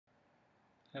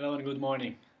Hello and good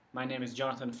morning. My name is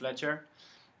Jonathan Fletcher,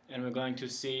 and we're going to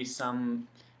see some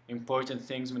important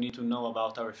things we need to know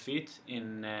about our feet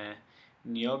in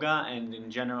yoga and in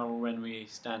general when we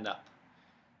stand up.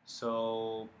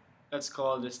 So let's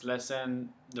call this lesson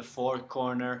the four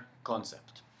corner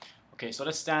concept. Okay, so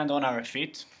let's stand on our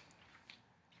feet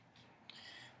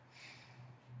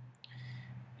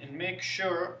and make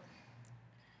sure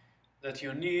that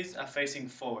your knees are facing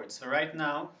forward. So right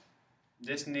now,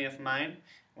 this knee of mine,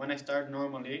 when I start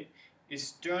normally,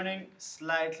 is turning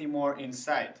slightly more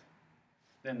inside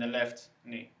than the left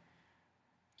knee.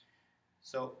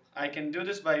 So I can do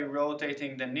this by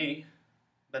rotating the knee,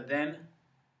 but then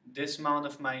this amount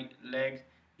of my leg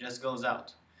just goes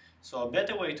out. So a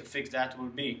better way to fix that will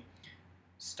be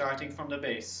starting from the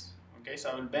base. Okay,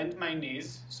 so I will bend my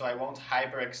knees so I won't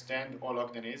hyperextend or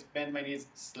lock the knees. Bend my knees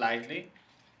slightly,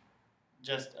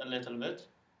 just a little bit.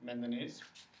 Bend the knees.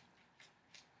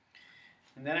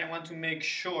 And then I want to make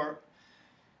sure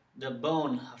the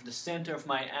bone of the center of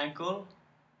my ankle,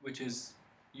 which is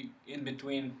in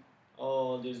between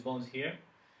all these bones here,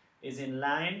 is in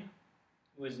line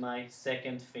with my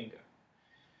second finger.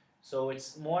 So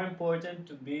it's more important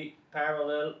to be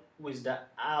parallel with the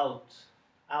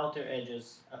outer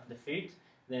edges of the feet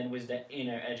than with the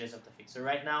inner edges of the feet. So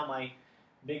right now my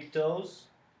big toes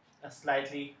are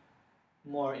slightly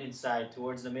more inside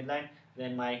towards the midline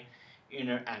than my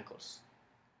inner ankles.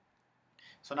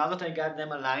 So now that I got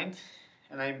them aligned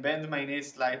and I bend my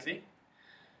knees slightly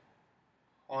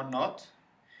or not,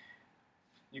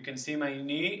 you can see my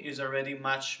knee is already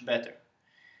much better.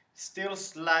 Still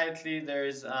slightly there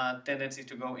is a tendency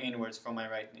to go inwards from my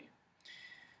right knee.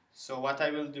 So what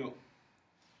I will do,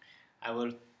 I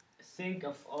will think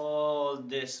of all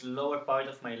this lower part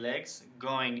of my legs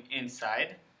going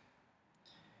inside.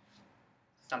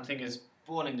 Something is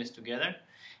pulling this together,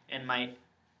 and my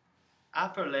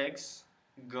upper legs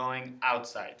going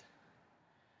outside.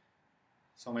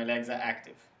 So my legs are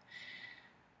active.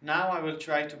 Now I will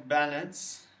try to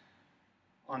balance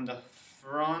on the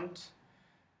front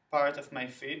part of my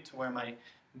feet where my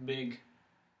big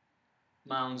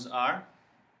mounds are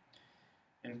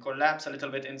and collapse a little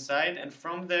bit inside, and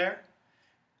from there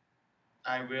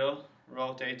I will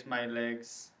rotate my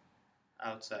legs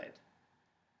outside,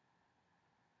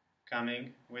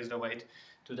 coming with the weight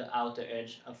to the outer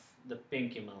edge of the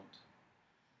pinky mount.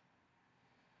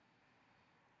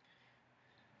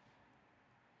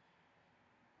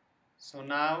 So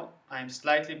now I'm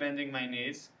slightly bending my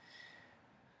knees,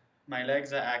 my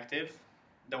legs are active,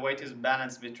 the weight is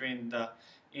balanced between the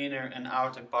inner and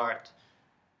outer part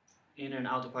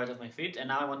of my feet, and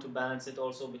now I want to balance it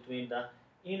also between the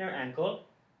inner ankle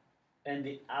and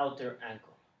the outer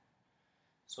ankle.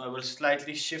 So I will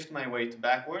slightly shift my weight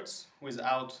backwards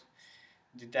without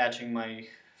detaching my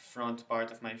front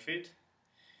part of my feet,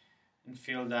 and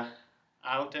feel the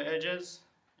outer edges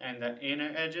and the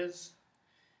inner edges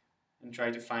and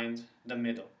try to find the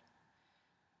middle.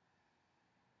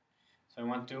 So I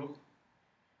want to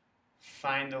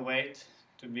find the weight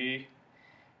to be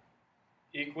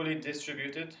equally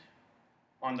distributed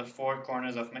on the four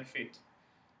corners of my feet.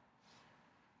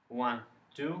 1,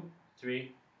 2,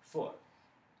 3, 4.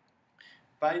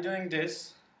 By doing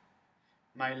this,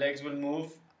 my legs will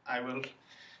move.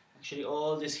 Actually,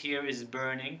 all this here is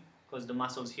burning because the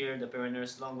muscles here, the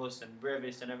peroneus longus and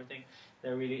brevis and everything,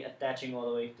 they're really attaching all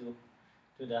the way to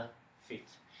the feet.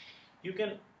 You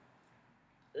can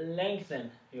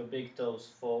lengthen your big toes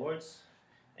forwards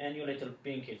and your little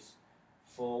pinkies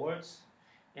forwards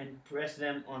and press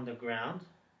them on the ground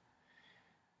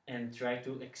and try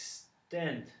to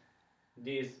extend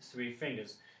these three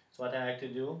fingers. So what I like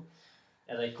to do,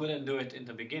 as I couldn't do it in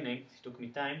the beginning, it took me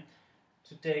time,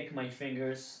 to take my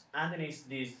fingers underneath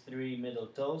these three middle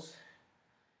toes,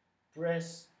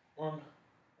 press on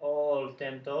all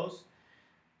 10 toes,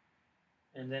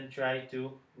 and then try to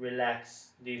relax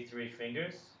these three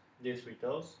fingers, these three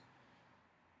toes.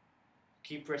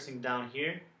 Keep pressing down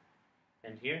here,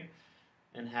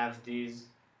 and have these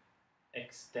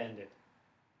extended.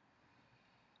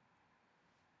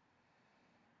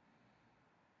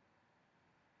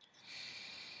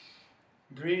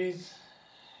 Breathe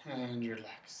and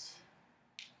relax.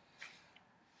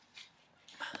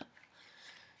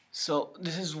 So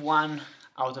this is one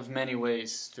out of many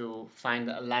ways to find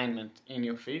alignment in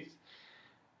your feet.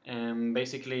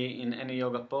 Basically, in any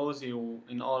yoga pose,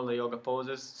 in all the yoga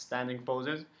poses, standing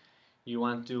poses, you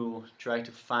want to try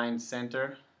to find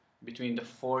center between the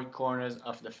four corners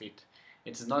of the feet.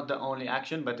 It's not the only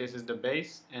action, but this is the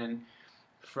base, and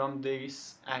from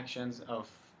these actions of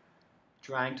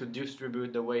trying to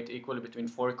distribute the weight equally between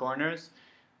four corners,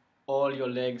 all your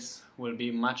legs will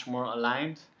be much more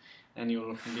aligned and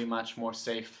you'll be much more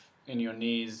safe in your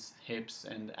knees, hips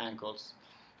and ankles,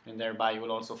 and thereby you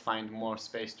will also find more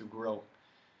space to grow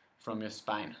from your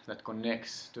spine that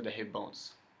connects to the hip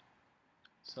bones.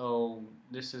 So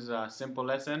this is a simple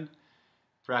lesson.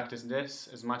 Practice this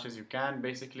as much as you can.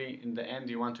 Basically, in the end,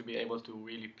 you want to be able to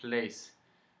really place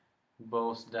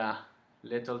both the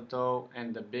little toe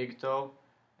and the big toe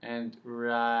and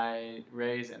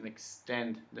raise and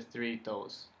extend the 3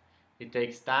 toes. It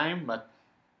takes time, but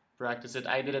practice it.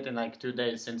 I did it in like 2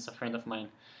 days since a friend of mine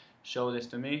showed this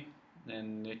to me,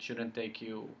 and it shouldn't take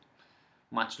you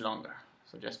much longer.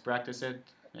 So just practice it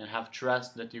and have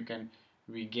trust that you can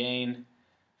regain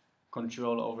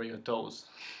control over your toes.